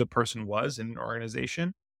identifying who the person was in an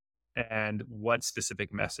organization and what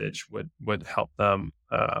specific message would help them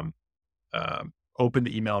open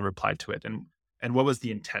the email and reply to it, and what was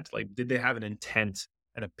the intent? Like, did they have an intent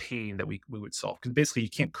and a pain that we would solve? Because basically, you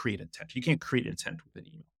can't create intent. You can't create intent with an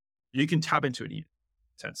email. You can tap into an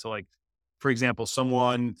intent. So, like for example,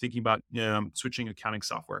 someone thinking about switching accounting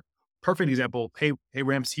software. Perfect example. Hey,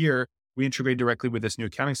 Ramps here. We integrate directly with this new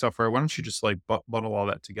accounting software. Why don't you just like bundle all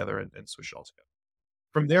that together and switch it all together?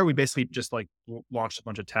 From there, we basically just like launched a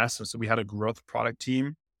bunch of tests. And so we had a growth product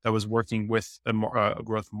team that was working with a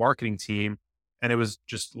growth marketing team. And it was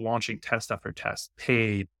just launching test after test,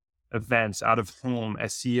 paid events, out of home,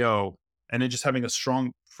 SEO, and then just having a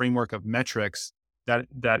strong framework of metrics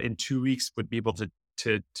that in 2 weeks would be able to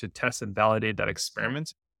test and validate that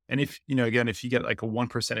experiment. And if, again, if you get like a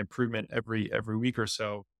 1% improvement every week or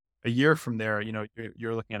so, a year from there,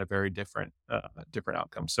 you're looking at a very different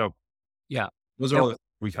outcome. So Yeah. those are And all that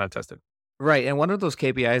we kind of tested. right. And what are those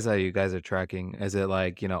KPIs that you guys are tracking? Is it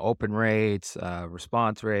like, open rates,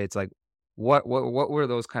 response rates? Like what were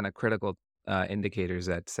those kind of critical indicators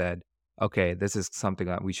that said, okay, this is something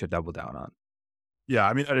that we should double down on? Yeah,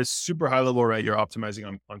 I mean, at a super high level, right, you're optimizing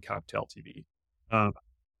on CAC to LTV. Um,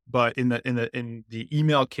 But in the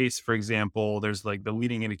email case, for example, there's like the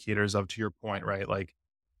leading indicators of, to your point, right? Like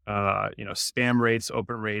spam rates,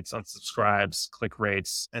 open rates, unsubscribes, click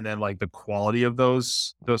rates, and then like the quality of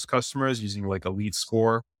those customers using like a lead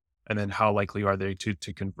score, and then how likely are they to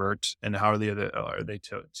convert, and how are they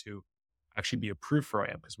to actually be approved for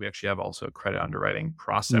RAM, because we actually have also a credit underwriting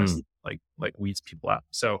process Mm. like weeds people out.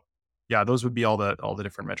 So yeah, those would be all the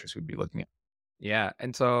different metrics we'd be looking at. Yeah,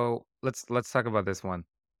 and so let's talk about this one.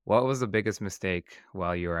 What was the biggest mistake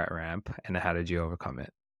while you were at Ramp, and how did you overcome it?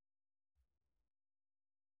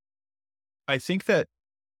 I think that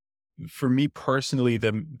for me personally,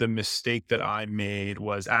 the mistake that I made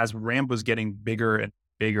was, as Ramp was getting bigger and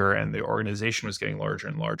bigger and the organization was getting larger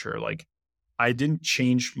and larger, like I didn't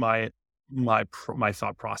change my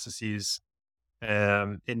thought processes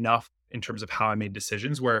enough in terms of how I made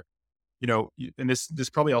decisions. Where and this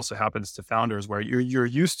probably also happens to founders, where you're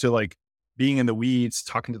used to like being in the weeds,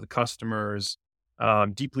 talking to the customers,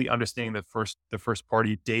 deeply understanding the first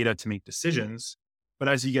party data to make decisions. But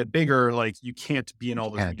as you get bigger, like you can't be in all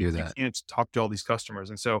those Can't do weeds. You that. can't talk to all these customers,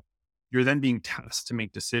 and so you're then being tasked to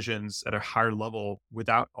make decisions at a higher level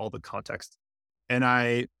without all the context. And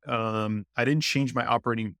I didn't change my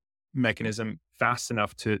operating mechanism fast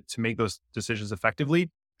enough to make those decisions effectively.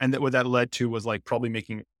 And that what that led to was like probably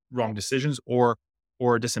making wrong decisions, or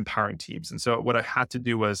disempowering teams. And so what I had to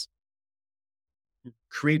do was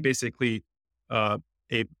create basically uh,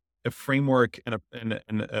 a a framework and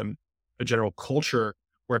a general culture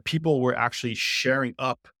where people were actually sharing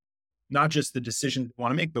up not just the decision they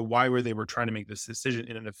want to make, but they were trying to make this decision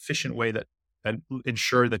in an efficient way that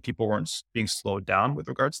ensured that people weren't being slowed down with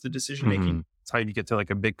regards to decision making. Mhm. It's how you get to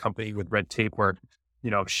like a big company with red tape, where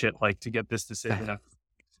shit, like to get this decision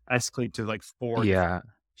escalate to like four different Yeah.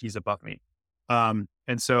 keys above me.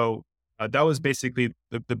 And so that was basically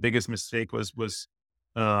the biggest mistake, was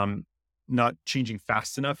um, not changing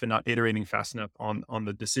fast enough and not iterating fast enough on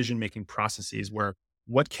the decision making processes. Where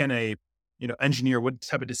what can a engineer, what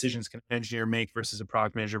type of decisions can an engineer make versus a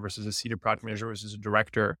product manager versus a senior product manager versus a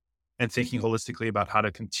director, and thinking holistically about how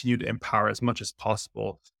to continue to empower as much as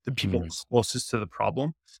possible the people Mhm. closest to the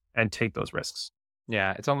problem and take those risks.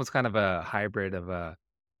 Yeah, it's almost kind of a hybrid of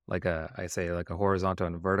I say like a horizontal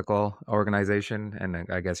and vertical organization, and then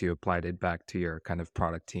I guess you applied it back to your kind of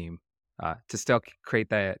product team to still create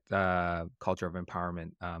that culture of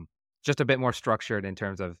empowerment. Just a bit more structured in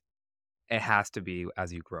terms of it has to be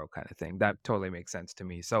as you grow kind of thing. That totally makes sense to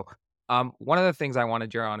me. So, one of the things I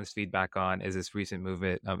wanted your honest feedback on is this recent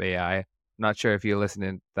movement of AI. I'm not sure if you listened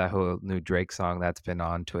to that whole new Drake song that's been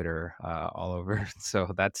on Twitter all over.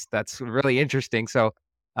 So that's really interesting. So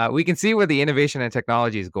we can see where the innovation and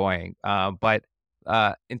technology is going. But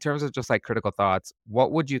in terms of just like critical thoughts,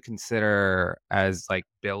 what would you consider as like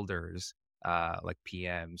builders, like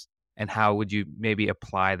PMs, and how would you maybe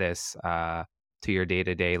apply this? To your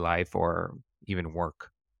day-to-day life or even work.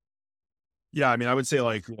 Yeah, I mean, I would say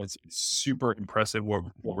like it's super impressive what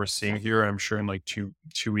we're seeing here. And I'm sure in like two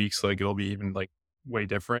weeks, like it'll be even like way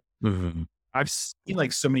different. Mhm. I've seen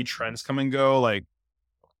like so many trends come and go, like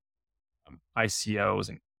ICOs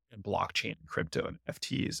and blockchain and crypto and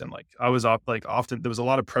FTs. And like I was off like often there was a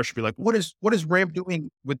lot of pressure to be like, what is Ramp doing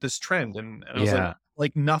with this trend? And I was Yeah.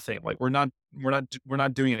 like nothing. Like we're not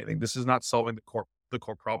doing anything. This is not solving the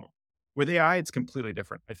core problem. With AI, it's completely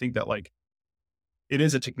different. I think that like it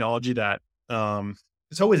is a technology that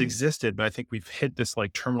it's always existed, but I think we've hit this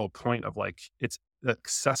like terminal point of like it's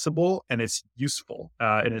accessible and it's useful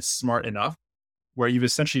and it's smart enough, where you've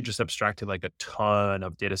essentially just abstracted like a ton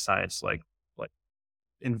of data science like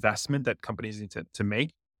investment that companies need to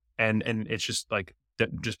make, and it's just like that,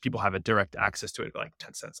 just people have a direct access to it like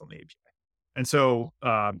 10 cents on the API. And so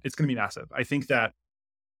it's going to be massive. I think that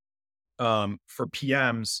for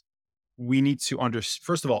PMs, we need to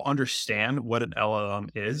first of all understand what an LLM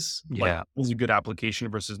is, like Yeah. what is a good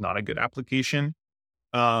application versus not a good application.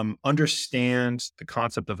 Understand the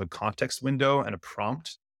concept of a context window and a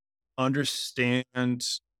prompt. Understand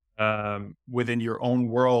within your own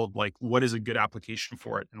world, like what is a good application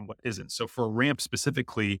for it and what isn't. So for Ramp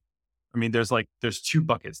specifically, I mean, there's two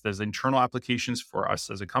buckets. There's internal applications for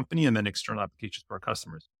us as a company, and then external applications for our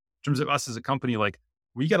customers. In terms of us as a company, like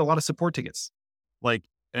we get a lot of support tickets, like,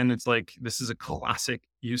 and it's like this is a classic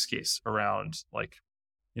use case around like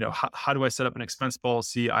how do I set up an expense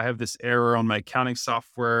policy? I have this error on my accounting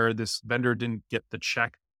software. This vendor didn't get the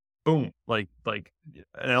check. Boom. Like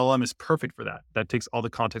an LLM is perfect for that. That takes all the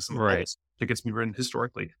context in the world. Right. Tickets been written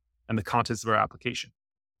historically and the context of our application.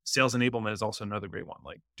 Sales enablement is also another great one.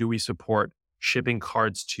 Like, do we support shipping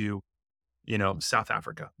cards to, South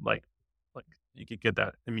Africa? Like you could get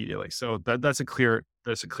that immediately. So that's a clear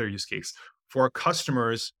that's a clear use case. For our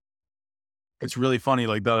customers, it's really funny.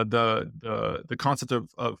 Like the concept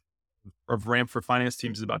of ramp for finance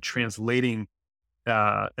teams is about translating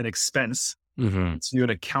an expense Hmm. to an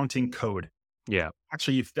accounting code. Yeah.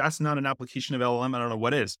 Actually, if that's not an application of LLM, I don't know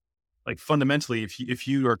what is. Like fundamentally, if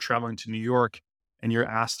you are traveling to New York and you're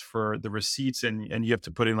asked for the receipts and you have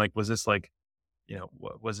to put in like, was this like,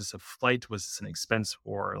 was this a flight? Was this an expense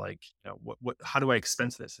for like, how do I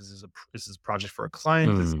expense this? Is this a project for a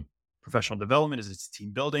client? Is it Mm. professional development? Is it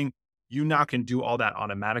team building? You now can do all that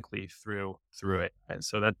automatically through it. And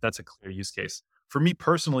so that's a clear use case. For me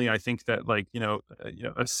personally, I think that like,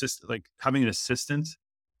 like having an assistant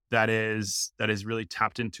that is really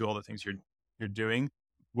tapped into all the things you're doing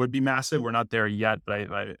would be massive. We're not there yet,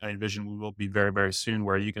 but I envision we will be very, very soon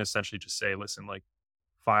where you can essentially just say, listen, like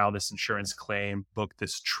file this insurance claim, book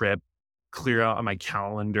this trip, clear out on my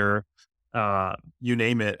calendar, you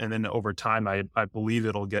name it. And then over time, I believe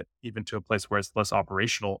it'll get even to a place where it's less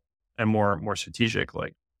operational and more strategic.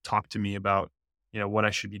 Like talk to me about, what I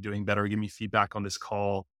should be doing better. Give me feedback on this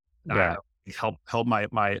call. Uh, Yeah. help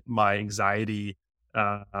my anxiety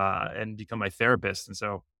and become my therapist. And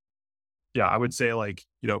so, yeah, I would say like,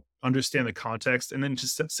 understand the context and then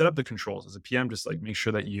just set up the controls as a PM. Just like make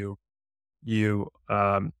sure that you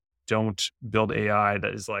don't build AI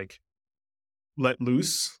that is like let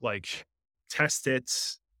loose, like test it,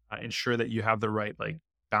 ensure that you have the right like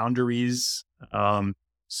boundaries,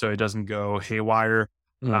 so it doesn't go haywire,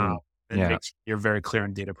 uh, Hmm. and Yeah. make sure you're very clear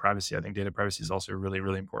on data privacy. I think data privacy is also a really,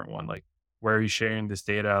 really important one. Like, where are you sharing this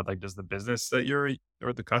data? Like, does the business that you're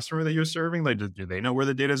or the customer that you're serving, like, do they know where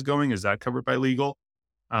the data is going? Is that covered by legal?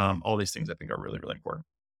 All these things I think are really, really important.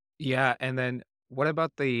 Yeah. And then what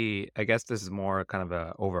about I guess this is more kind of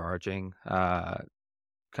a overarching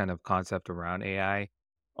kind of concept around AI.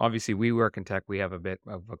 Obviously, we work in tech, we have a bit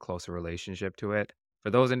of a closer relationship to it. For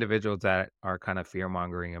those individuals that are kind of fear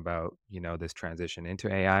mongering about, this transition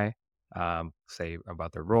into AI, say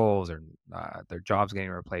about their roles or their jobs getting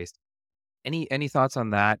replaced, any thoughts on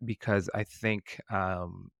that? Because I think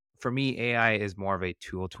for me, AI is more of a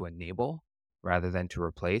tool to enable rather than to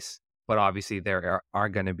replace. But obviously, there are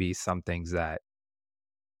going to be some things that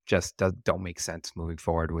just don't make sense moving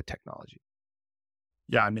forward with technology.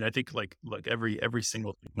 Yeah, I mean, I think like every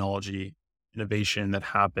single technology innovation that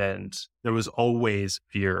happened, there was always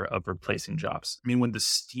fear of replacing jobs. I mean, when the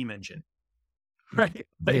steam engine, right?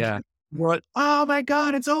 Like, Yeah. we're like, oh my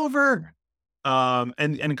god, it's over. And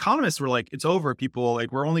economists were like, it's over. People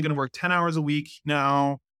like, we're only going to work 10 hours a week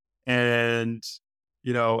now, and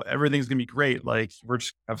everything's going to be great. Like, we're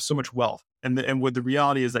just have so much wealth. And what the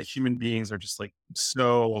reality is that human beings are just like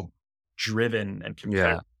so driven and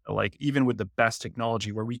competitive. Yeah. Like even with the best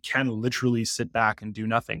technology, where we can literally sit back and do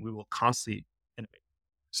nothing, we will constantly innovate.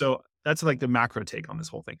 So that's like the macro take on this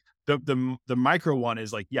whole thing. The micro one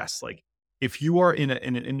is like, yes, like if you are in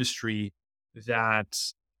an industry that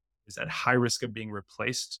is at high risk of being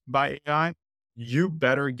replaced by AI, you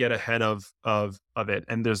better get ahead of it.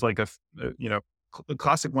 And there's like the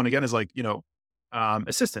classic one again is like,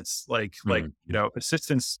 assistance, Mm.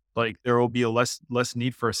 assistance, like there will be a less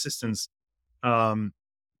need for assistance um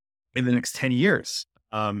in the next 10 years.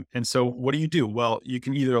 And so what do? Well, you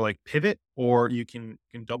can either like pivot or you can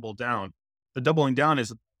double down. The doubling down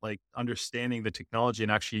is like understanding the technology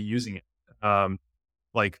and actually using it.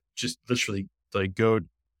 Like just literally like go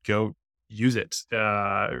use it.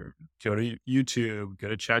 Go to YouTube, go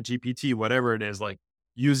to Chat GPT, whatever it is, like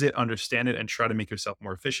use it, understand it, and try to make yourself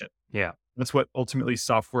more efficient. Yeah. That's what ultimately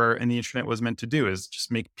software and the internet was meant to do, is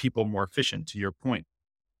just make people more efficient, to your point.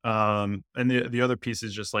 And the other piece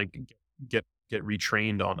is just like get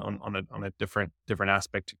retrained on a different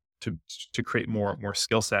aspect to create more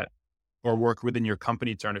skill set, or work within your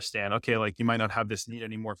company to understand, okay, like you might not have this need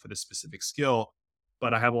anymore for this specific skill,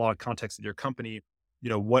 but I have a lot of context in your company.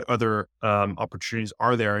 What other opportunities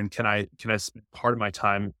are there, and can I spend part of my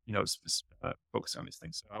time, focusing on these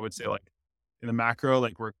things? So I would say like in the macro,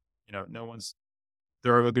 like no one's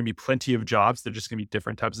there are going to be plenty of jobs. They're just going to be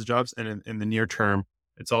different types of jobs. And in the near term,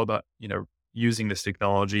 it's all about, using this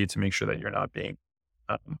technology to make sure that you're not being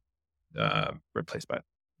um, replaced by it.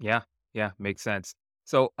 Yeah. Yeah. Makes sense.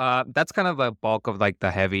 So that's kind of the bulk of like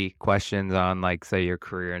the heavy questions on like say your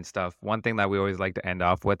career and stuff. One thing that we always like to end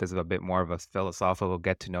off with is a bit more of a philosophical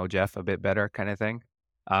get to know Jeff a bit better kind of thing.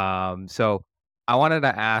 So I wanted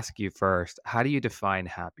to ask you first, how do you define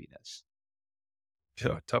happiness?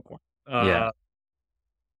 Yeah, tough one. Yeah.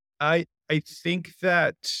 I think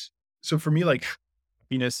that, so for me, like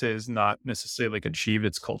happiness is not necessarily like achieved,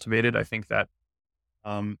 it's cultivated. I think that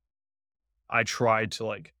um, I try to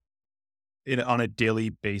like on a daily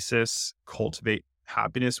basis cultivate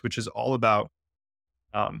happiness, which is all about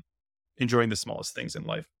um, enjoying the smallest things in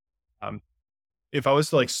life. Um, if I was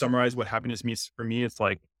to like summarize what happiness means for me, it's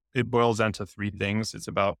like it boils down to three things. It's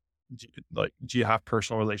about do you have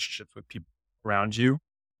personal relationships with people around you?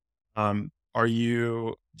 Do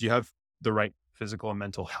you have the right physical and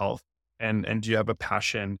mental health? And do you have a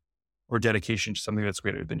passion or dedication to something that's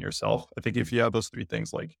greater than yourself? I think if you have those three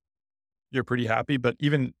things, like you're pretty happy. But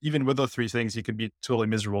even with those three things, you could be totally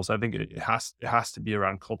miserable. So I think it has to be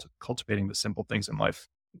around cultivating the simple things in life.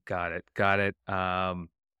 Got it. Got it.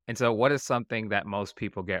 And so what is something that most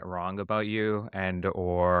people get wrong about you and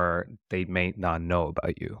or they may not know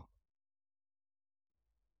about you?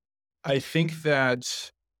 I think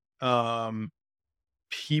that um,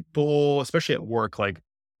 people, especially at work, like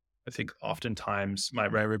I think oftentimes my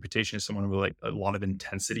reputation is someone with like a lot of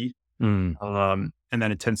intensity. Mm, And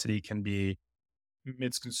that intensity can be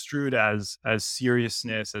misconstrued as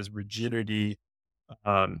seriousness, as rigidity.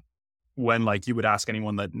 Um, when like you would ask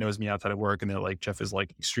anyone that knows me outside of work, and they're like, Jeff is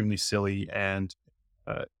like extremely silly and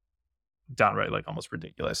uh, downright like almost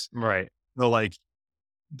ridiculous. right. So like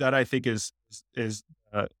that, I think is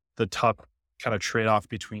the tough kind of trade off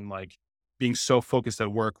between like being so focused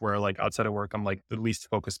at work, where like outside of work, I'm like the least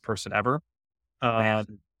focused person ever. Man.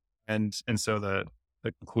 Um, and so the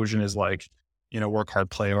conclusion is like, work hard,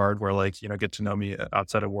 play hard, where like, get to know me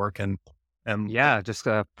outside of work and Yeah, just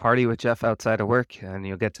party with Jeff outside of work and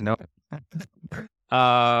you'll get to know him.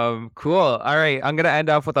 Cool. All right. I'm gonna end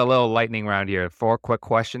off with a little lightning round here. Four quick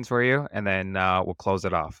questions for you, and then we'll close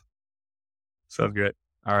it off. sounds good.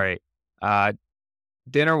 All right. Uh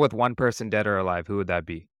Dinner with one person, dead or alive, who would that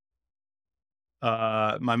be?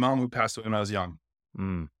 My mom who passed away when I was young.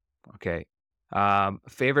 Mm, okay.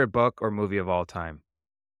 Favorite book or movie of all time?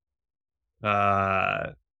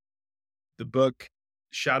 Uh, the book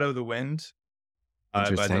Shadow of the Wind by the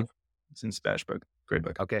Interesting. it's in Spanish book. Great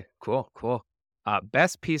book. Okay, cool, cool.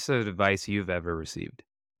 Best piece of advice you've ever received?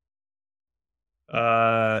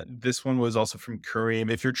 This one was also from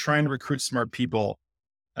Kareem. If you're trying to recruit smart people,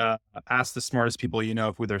 uh, ask the smartest people you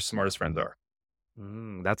know who their smartest friends are.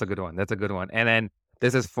 That's a good one. That's a good one. And then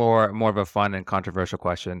this is for more of a fun and controversial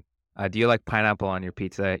question. Do you like pineapple on your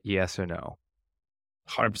pizza? Yes or no?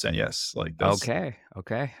 100% yes. Like that's Okay,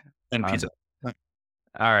 okay. and Uh, pizza. all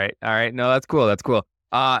right, all right. No, that's cool. That's cool.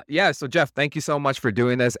 Yeah. So Jeff, thank you so much for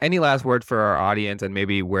doing this. Any last word for our audience, and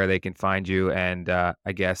maybe where they can find you, and I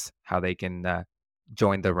guess how they can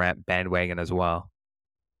join the rant bandwagon as well.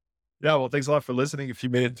 Yeah, well, thanks a lot for listening. If you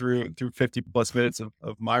made it through 50 plus minutes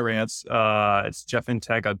of my rants, it's Jeff in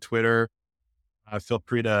Tech on Twitter. Feel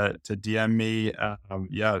free to DM me.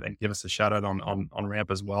 Yeah, and give us a shout out on Ramp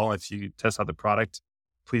as well. If you test out the product,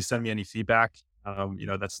 please send me any feedback.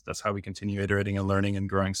 That's how we continue iterating and learning and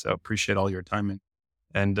growing. So appreciate all your time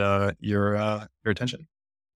and your attention.